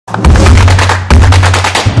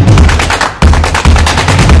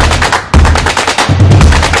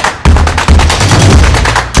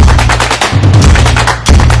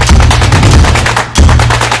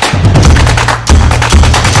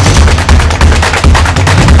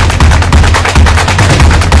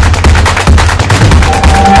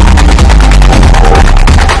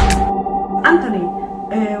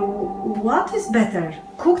better,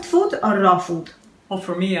 cooked food or raw food? Well,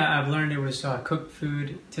 for me, I've learned it was cooked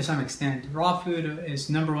food to some extent. Raw food is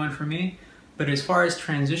 #1 for me, but as far as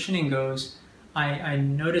transitioning goes, I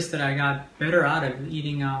noticed that I got better out of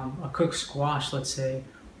eating a cooked squash, let's say,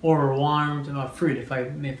 or warmed fruit. If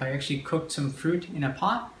I actually cooked some fruit in a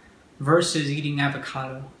pot versus eating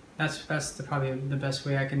avocado. That's probably the best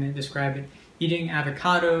way I can describe it. Eating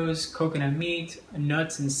avocados, coconut meat,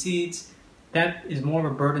 nuts and seeds, that is more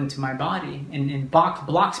of a burden to my body and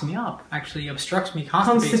blocks me up, actually obstructs me,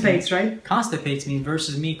 Constipates, right? Constipates me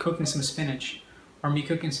versus me cooking some spinach or me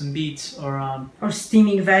cooking some beets or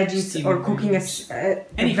steaming veggies or cooking a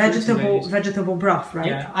vegetable broth, right?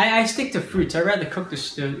 Yeah, I stick to fruits. I'd rather cook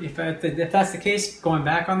if that's the case, going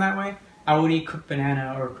back on that way, I would eat cooked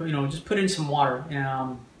banana or just put in some water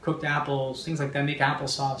and cooked apples, things like that, make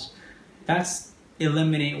applesauce. That's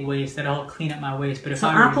eliminate waste. That'll clean up my waste. But if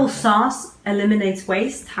applesauce eliminates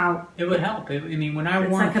waste, how? It would help. I mean, when I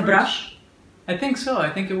warm like a brush? I think so. I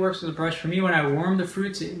think it works as a brush. For me, when I warm the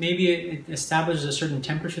fruits, maybe it establishes a certain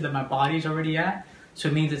temperature that my body's already at. So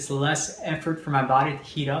it means it's less effort for my body to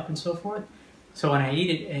heat up and so forth. So when I eat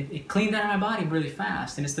it, it cleans out my body really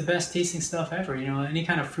fast. And it's the best tasting stuff ever. Any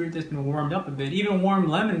kind of fruit that's been warmed up a bit. Even warm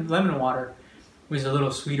lemon water was a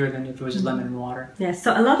little sweeter than if it was lemon water. Yeah,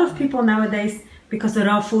 so a lot of people nowadays, because the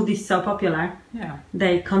raw food is so popular, yeah,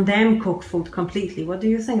 they condemn cooked food completely. What do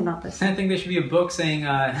you think about this? I think there should be a book saying,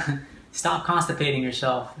 stop constipating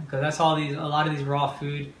yourself, because that's a lot of these raw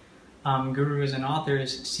food gurus and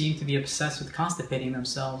authors seem to be obsessed with constipating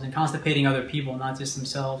themselves and constipating other people, not just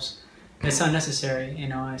themselves. It's unnecessary,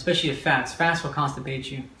 especially if fats. Fats will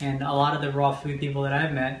constipate you, and a lot of the raw food people that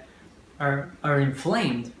I've met are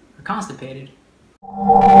inflamed or constipated.